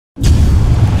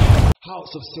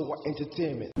Huz of Sewa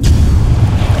Entertainment.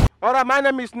 Alright, my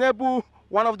name is Nebu,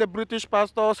 one of the British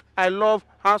pastors. I love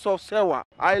Huz of Sewa.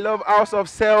 I love Huz of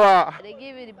Sewa. They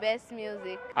give you the best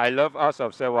music. I love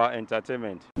Huzofsewa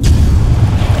Entertainment.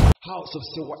 Huz of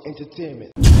Sewa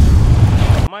Entertainment.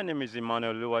 My name is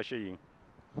Emmanuel Luwasheyi.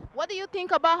 What do you think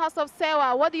about Huz of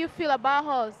Sewa? What do you feel about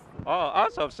Huz? Oh,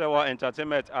 Huzofsewa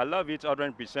Entertainment, I love it.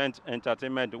 100%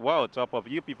 entertainment. Well, top of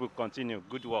you people continue.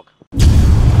 Good work.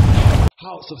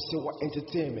 Huz of Sewa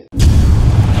Entertainment.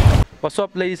 What's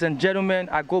up, ladies and gentlemen?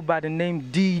 I go by the name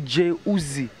DJ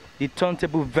Uzi, the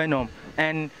turntable Venom,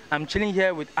 and I'm chilling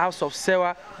here with Huz of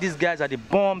Sewa. These guys are the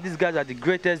bomb. These guys are the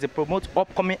greatest. They promote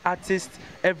upcoming artists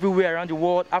everywhere around the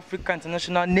world, Africa,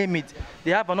 international, name it.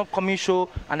 They have an upcoming show,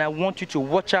 and I want you to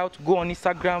watch out. Go on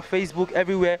Instagram, Facebook,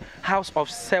 everywhere. Huz of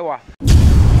Sewa.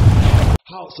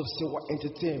 Huz of Sewa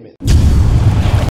Entertainment.